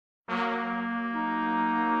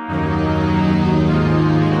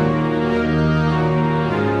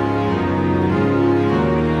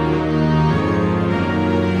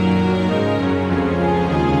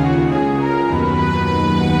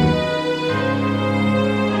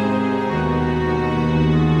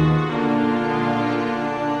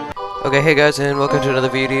Okay, hey guys, and welcome to another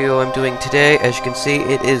video I'm doing today. As you can see,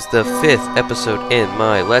 it is the 5th episode in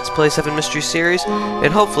my Let's Play 7 Mystery series,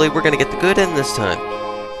 and hopefully we're gonna get the good end this time.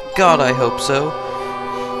 God, I hope so.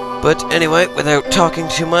 But anyway, without talking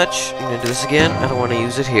too much, I'm gonna do this again. I don't want to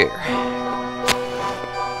use it here.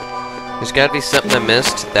 There's gotta be something I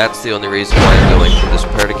missed. That's the only reason why I'm going for this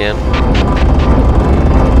part again.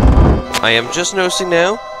 I am just noticing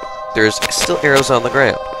now, there's still arrows on the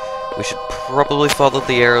ground. We should probably follow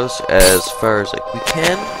the arrows as far as we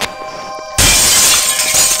can.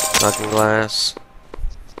 Knocking glass.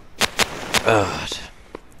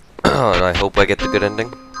 And I hope I get the good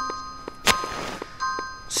ending.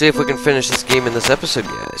 See if we can finish this game in this episode,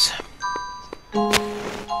 guys.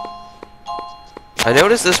 I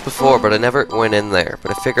noticed this before, but I never went in there.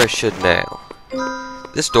 But I figure I should now.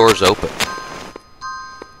 This door's open.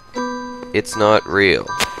 It's not real.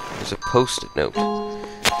 There's a post-it note.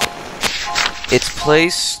 It's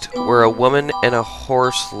placed where a woman and a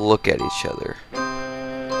horse look at each other.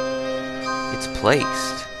 It's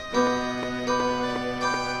placed.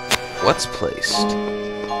 What's placed?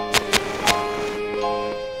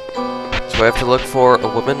 So I have to look for a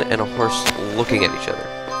woman and a horse looking at each other.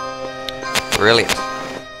 Brilliant.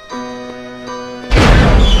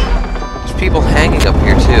 There's people hanging up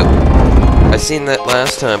here too. I seen that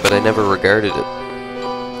last time, but I never regarded it.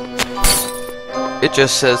 It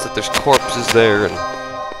just says that there's corpses there and...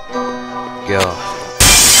 God.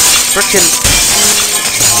 Frickin'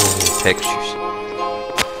 pictures.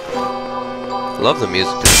 Love the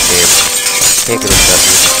music to this game. Can't get enough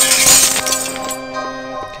music.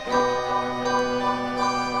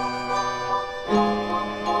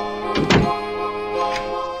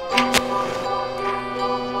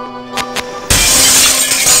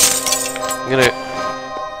 I'm gonna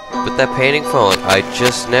put that painting forward. I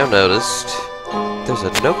just now noticed there's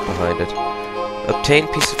a note behind it. Obtain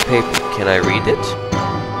piece of paper. Can I read it?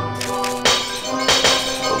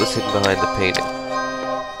 What was hidden behind the painting?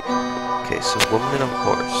 Okay, so woman and a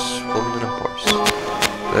horse. Woman and a horse.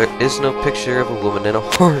 There is no picture of a woman and a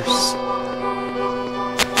horse.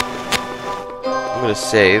 I'm gonna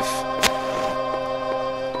save.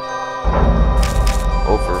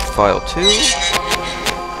 Over file 2.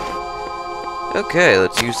 Okay,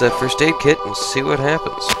 let's use that first aid kit and see what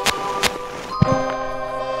happens.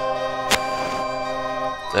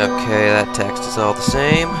 Okay, that text is all the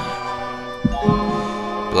same.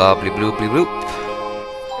 Blah blee bloop blee bloop.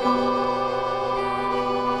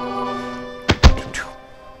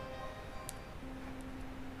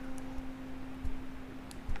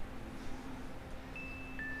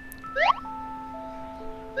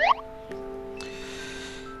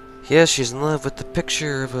 Yeah, she's in love with the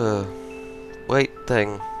picture of a white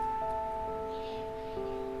thing.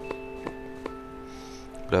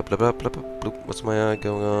 Blah blah blah blah blah bloop. What's my eye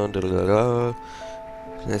going on? Da, da, da, da.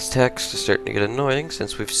 This text is starting to get annoying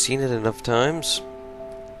since we've seen it enough times.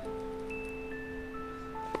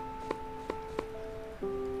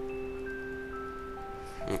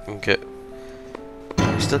 Okay.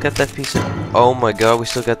 We still got that piece of... Oh my god, we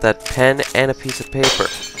still got that pen and a piece of paper.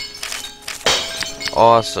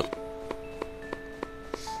 Awesome.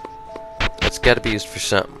 That's gotta be used for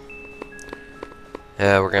something.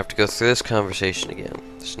 We're gonna have to go through this conversation again.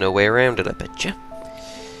 There's no way around it, I betcha.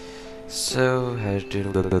 So, how to do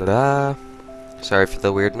blah, blah, blah. Sorry for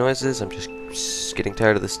the weird noises, I'm just getting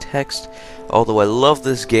tired of this text. Although I love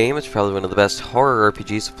this game, it's probably one of the best horror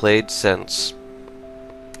RPGs I've played since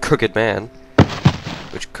Crooked Man.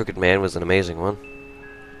 Which, Crooked Man was an amazing one.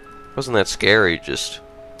 Wasn't that scary, just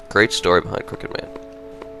great story behind Crooked Man.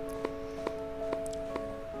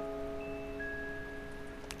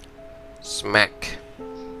 Smack.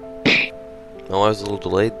 Oh, I was a little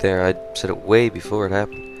delayed there. I said it way before it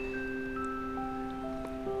happened.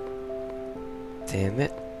 Damn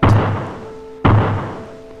it.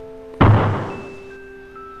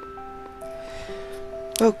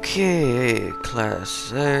 Okay, class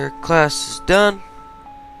there. Class is done.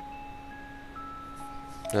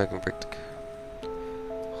 Now I can break the...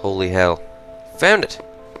 Holy hell. Found it!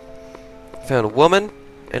 Found a woman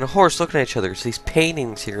and a horse looking at each other. There's these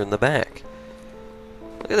paintings here in the back.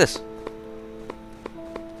 Look at this.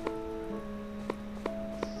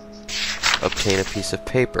 Obtain a piece of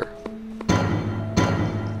paper.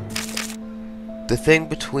 The thing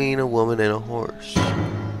between a woman and a horse.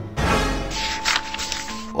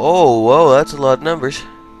 Oh, whoa, that's a lot of numbers.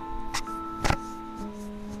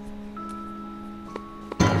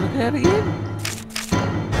 Look at it again.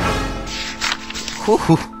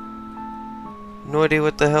 Whew. No idea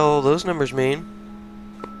what the hell those numbers mean.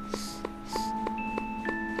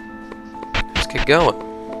 Let's get going.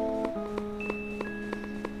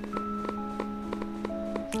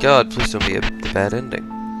 God, please don't be the bad ending.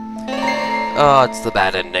 Oh, it's the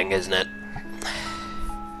bad ending, isn't it?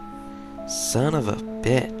 Son of a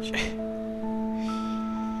bitch.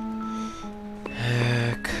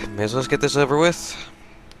 Heck, may as well get this over with.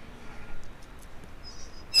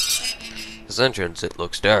 This entrance, it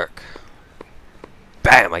looks dark.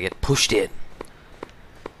 Bam! I get pushed in.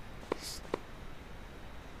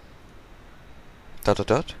 Dot dot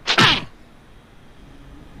dot.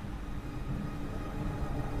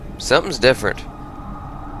 Something's different.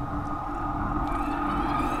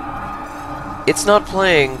 It's not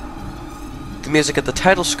playing the music at the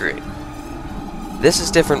title screen. This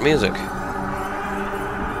is different music.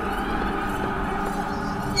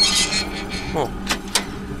 Huh.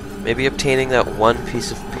 Maybe obtaining that one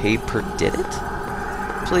piece of paper did it?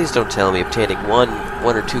 Please don't tell me obtaining one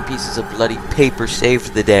or two pieces of bloody paper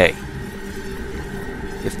saved the day.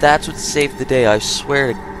 If that's what saved the day, I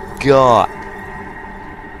swear to God.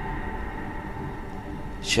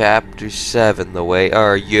 Chapter 7, the way...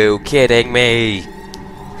 Are you kidding me?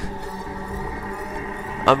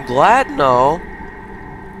 I'm glad, no.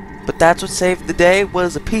 But that's what saved the day,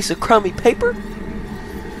 was a piece of crummy paper?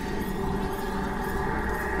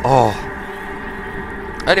 Oh.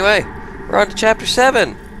 Anyway, we're on to Chapter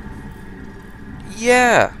 7.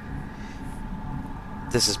 Yeah.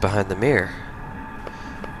 This is behind the mirror.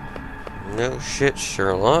 No shit,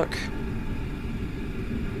 Sherlock.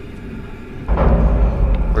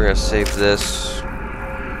 We're gonna save this.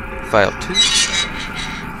 File 2.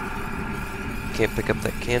 Can't pick up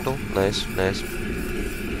that candle. Nice, nice.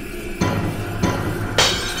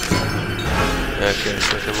 Okay,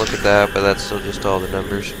 so I can look at that, but that's still just all the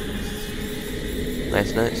numbers.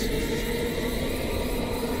 Nice, nice.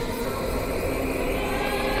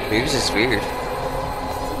 Music is weird.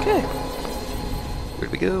 Okay. Where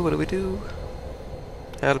do we go? What do we do?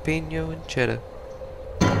 Jalapeno and cheddar.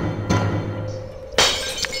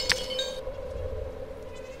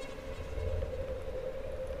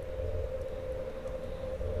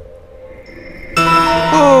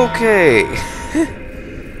 Okay.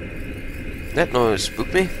 That noise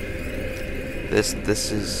spooked me. This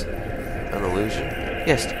is an illusion.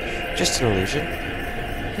 Yes, just an illusion.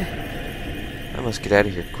 I must get out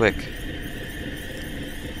of here quick.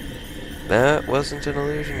 That wasn't an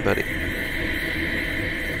illusion, buddy.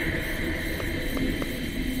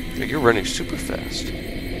 You're running super fast.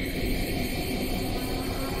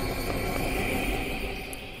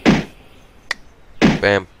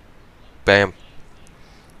 Bam. Bam.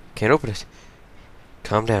 Can't open it.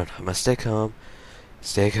 Calm down. I must stay calm.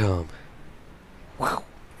 Stay calm. Wow.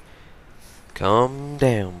 Calm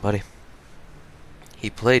down, buddy. He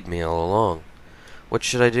played me all along. What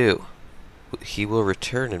should I do? He will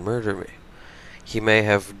return and murder me. He may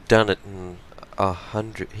have done it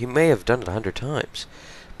 100 times,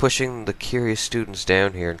 pushing the curious students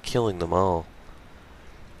down here and killing them all.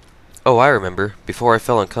 Oh, I remember. Before I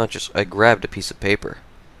fell unconscious, I grabbed a piece of paper.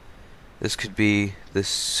 This could be the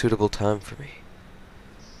suitable time for me.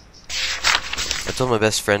 I told my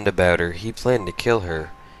best friend about her. He planned to kill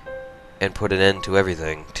her and put an end to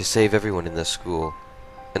everything, to save everyone in this school,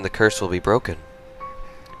 and the curse will be broken.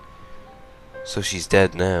 So she's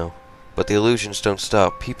dead now, but the illusions don't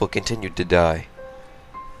stop. People continued to die.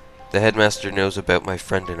 The headmaster knows about my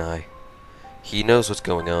friend and I. He knows what's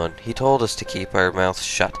going on. He told us to keep our mouths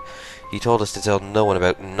shut. He told us to tell no one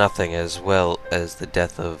about nothing, as well as the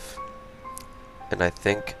death of... And I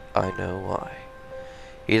think I know why.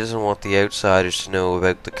 He doesn't want the outsiders to know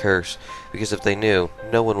about the curse, because if they knew,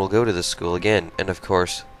 no one will go to this school again, and of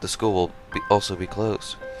course, the school will also be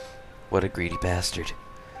closed. What a greedy bastard.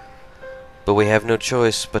 But we have no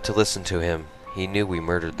choice but to listen to him. He knew we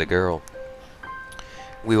murdered the girl.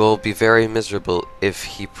 We will be very miserable if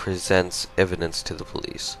he presents evidence to the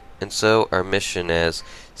police. And so our mission as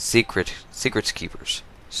secrets keepers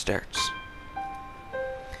starts.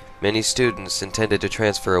 Many students intended to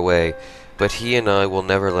transfer away, but he and I will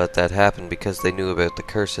never let that happen because they knew about the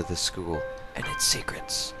curse of the school and its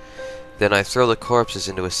secrets. Then I throw the corpses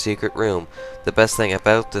into a secret room. The best thing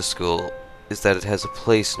about this school is that it has a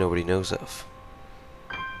place nobody knows of.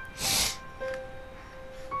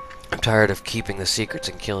 I'm tired of keeping the secrets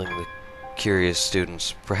and killing the curious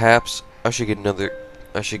students. Perhaps I should get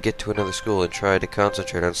to another school and try to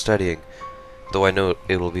concentrate on studying, though I know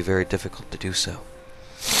it will be very difficult to do so.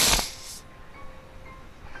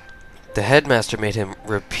 The headmaster made him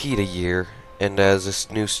repeat a year, and as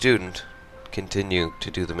a new student, continue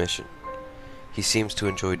to do the mission. He seems to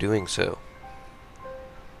enjoy doing so.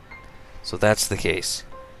 So that's the case.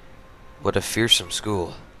 What a fearsome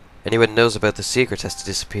school. Anyone who knows about the secrets has to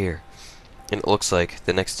disappear. And it looks like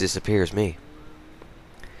the next to disappear is me.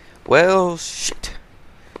 Well, shit.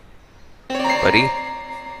 Buddy?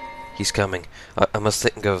 He's coming. I must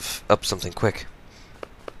think of up something quick.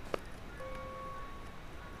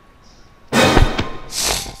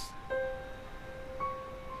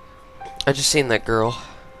 I just seen that girl.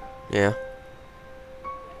 Yeah.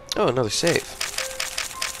 Oh, another save.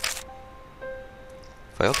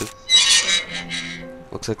 File to.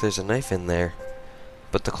 Looks like there's a knife in there.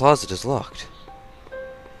 But the closet is locked.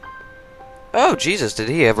 Oh, Jesus, did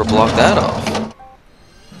he ever block that off?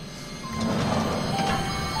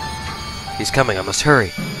 He's coming, I must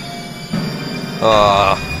hurry.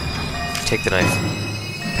 Take the knife.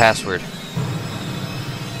 Password.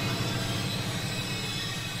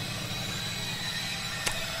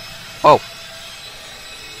 Oh.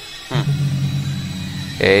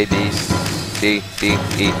 A, B, C, D,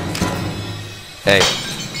 E, A,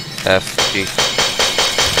 F, G.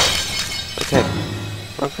 Okay.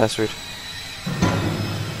 Wrong password.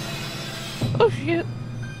 Oh, shit.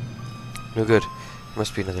 No good. There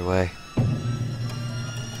must be another way.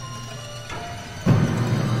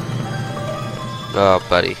 Oh,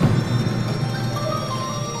 buddy.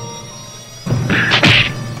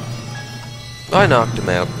 I knocked him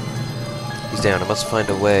out. He's down. I must find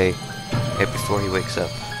a way right before he wakes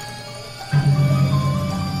up.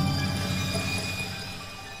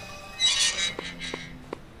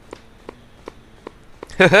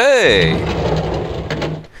 Hey!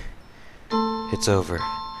 It's over.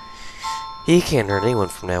 He can't hurt anyone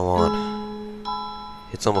from now on.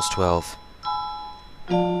 It's almost 12.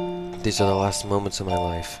 These are the last moments of my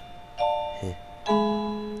life.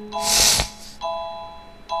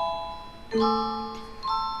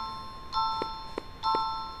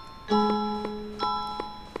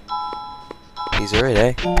 He's alright,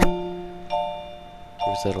 eh?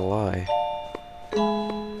 Or is that a lie?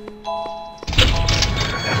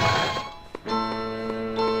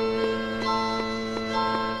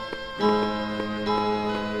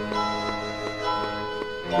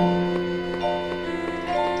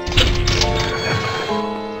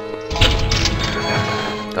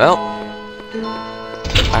 Well,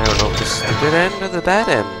 I don't know if this is the good end or the bad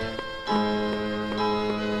end.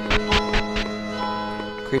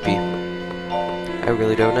 Creepy. I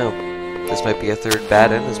really don't know. This might be a third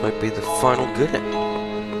bad end, this might be the final good end.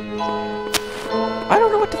 I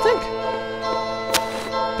don't know what to think.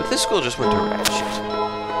 But this school just went to rat shit.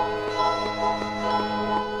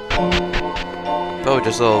 Probably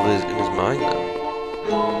just all of his in his mind, though.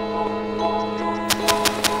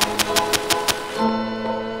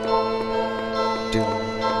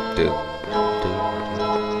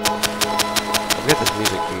 I've got this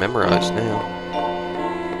music memorized now.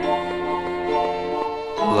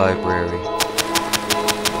 Library.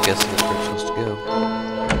 I'm guessing that's where I'm supposed to go.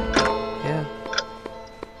 Yeah.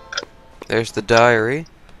 There's the diary.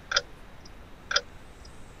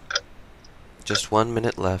 Just 1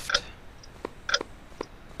 minute left.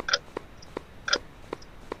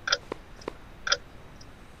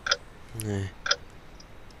 Eh.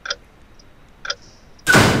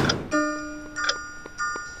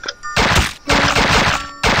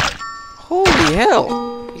 Holy hell!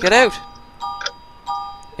 He got out!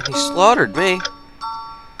 And he slaughtered me!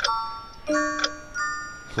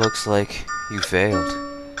 Looks like you failed,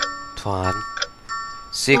 Twan.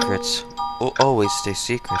 Secrets will always stay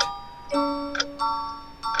secret.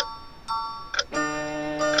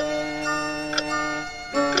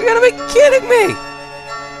 You gotta be kidding me!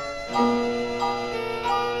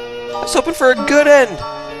 I was hoping for a good end!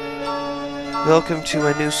 Welcome to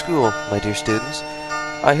my new school, my dear students.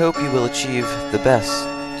 I hope you will achieve the best.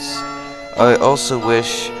 I also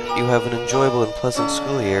wish you have an enjoyable and pleasant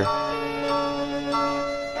school year.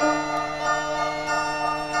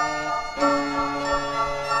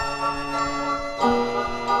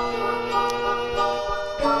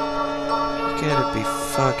 You gotta be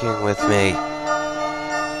fucking with me.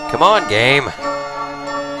 Come on, game!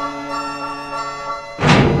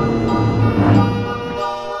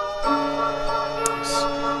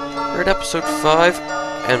 We're at episode 5,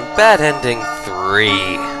 and bad ending 3.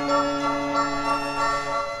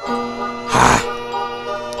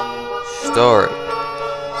 Story.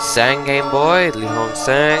 Sang Game Boy, Li Hong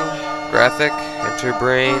Sang. Graphic, Enter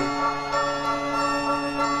Brain.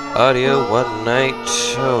 Audio, One Night.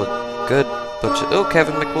 Oh, good bunch of... Oh,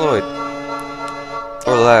 Kevin McLeod.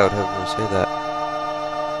 Or Loud, however you say that.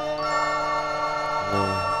 No.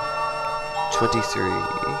 23.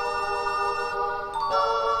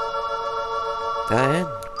 That end.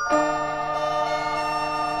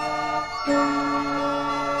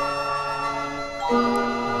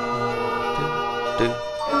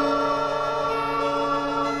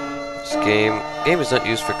 This game game is not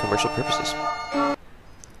used for commercial purposes.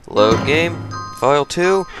 Load game. File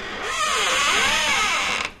 2.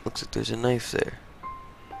 Looks like there's a knife there.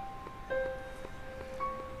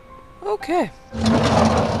 Okay.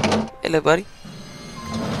 Hello, buddy.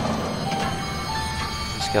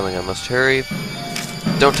 He's coming, I must hurry.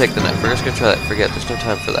 Don't take the knife, we're just gonna try that. Forget, there's no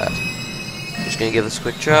time for that. Just gonna give this a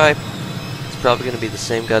quick try. It's probably gonna be the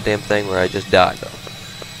same goddamn thing where I just die, though.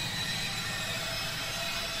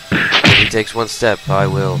 If he takes one step, I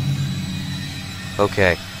will.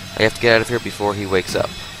 Okay, I have to get out of here before he wakes up.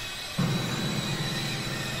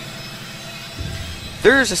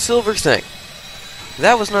 There's a silver thing.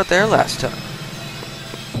 That was not there last time.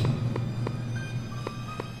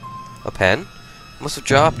 A pen? Must have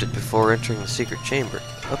dropped it before entering the secret chamber.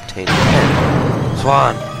 Obtain the pen.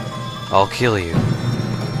 Swan! I'll kill you.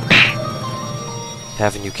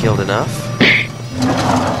 Haven't you killed enough?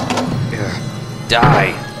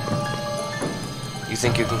 Die! You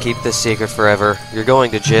think you can keep this secret forever? You're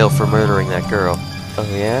going to jail for murdering that girl. Oh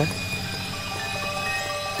yeah?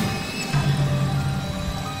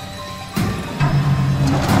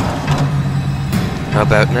 How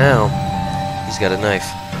about now? He's got a knife.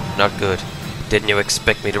 Not good. Didn't you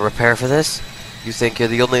expect me to prepare for this? You think you're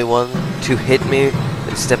the only one to hit me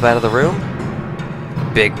and step out of the room?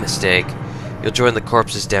 Big mistake. You'll join the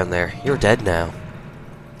corpses down there. You're dead now.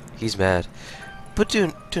 He's mad. But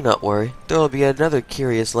do not worry. There'll be another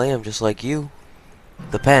curious lamb just like you.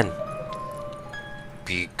 The pen.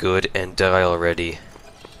 Be good and die already.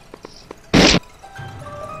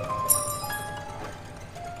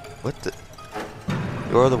 What the?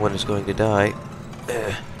 You're the one who's going to die.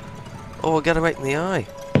 Oh, I got him right in the eye.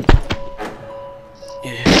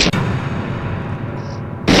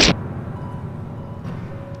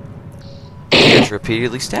 He just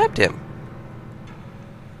repeatedly stabbed him.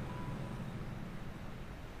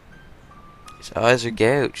 His eyes are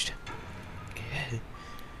gouged.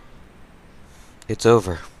 It's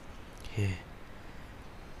over.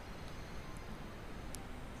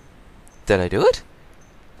 Did I do it?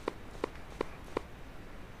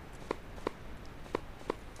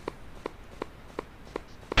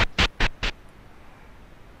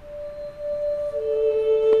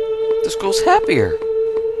 The school's happier.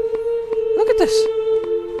 Look at this.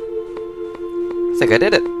 I think I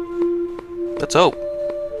did it. Let's hope.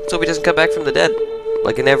 Let's hope he doesn't come back from the dead.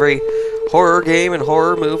 Like in every horror game and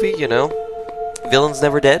horror movie, you know. Villain's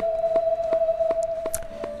never dead.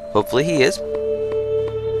 Hopefully he is.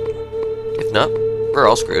 If not, we're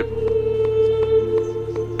all screwed.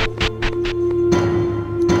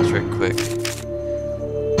 That's very quick.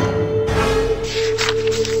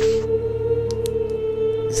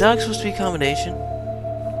 Is Alex supposed to be a combination?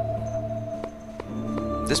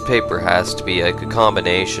 This paper has to be like a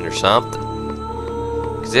combination or something.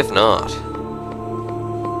 Because if not,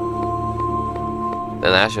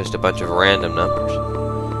 then that's just a bunch of random numbers.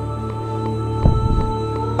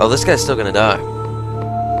 Oh, this guy's still gonna die.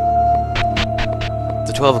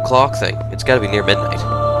 The 12 o'clock thing. It's gotta be near midnight.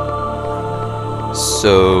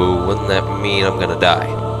 So, wouldn't that mean I'm gonna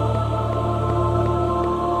die?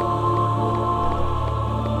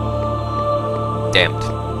 Damn it.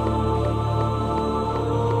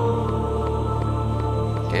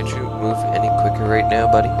 Can't you move any quicker right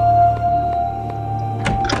now, buddy?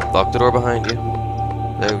 Lock the door behind you.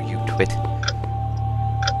 Oh, you twit.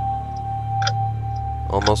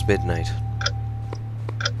 Almost midnight.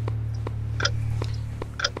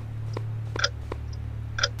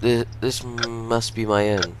 This must be my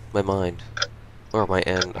end. My mind. Or my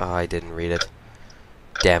end. Ah, I didn't read it.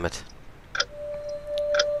 Damn it.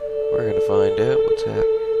 We're gonna find out what's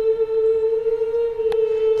happening.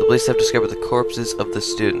 The police have discovered the corpses of the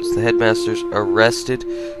students. The headmaster's arrested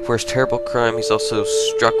for his terrible crime. He's also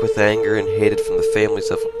struck with anger and hated from the families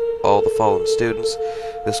of all the fallen students.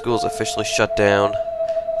 The school is officially shut down.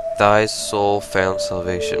 Thai's soul found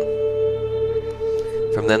salvation.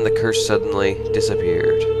 From then, the curse suddenly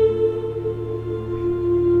disappeared.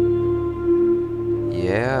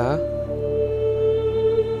 Yeah.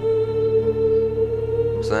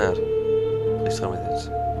 What's that? Please tell me this.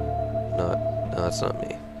 No, that's not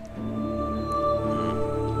me.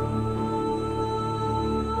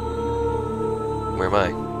 Where am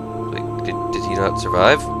I? Wait, did he not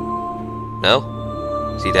survive? No?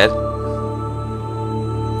 Is he dead?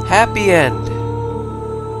 Happy end!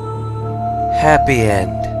 Happy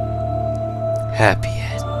end. Happy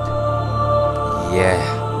end.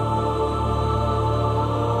 Yeah.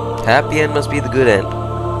 Happy end must be the good end.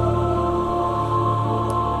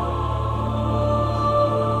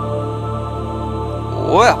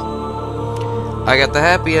 Well, I got the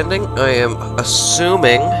happy ending. I am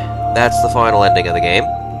assuming That's the final ending of the game.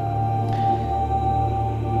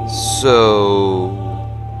 So,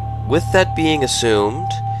 with that being assumed,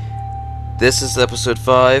 this is episode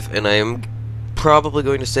 5, and I am probably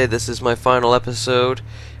going to say this is my final episode.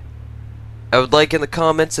 I would like in the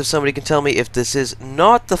comments if somebody can tell me if this is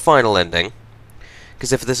not the final ending,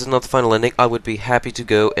 because if this is not the final ending, I would be happy to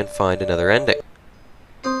go and find another ending.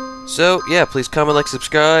 So, yeah, please comment, like,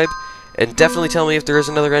 subscribe, and definitely tell me if there is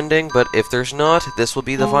another ending, but if there's not, this will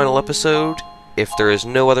be the final episode, if there is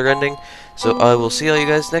no other ending. So I will see all you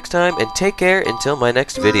guys next time, and take care until my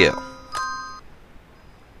next video.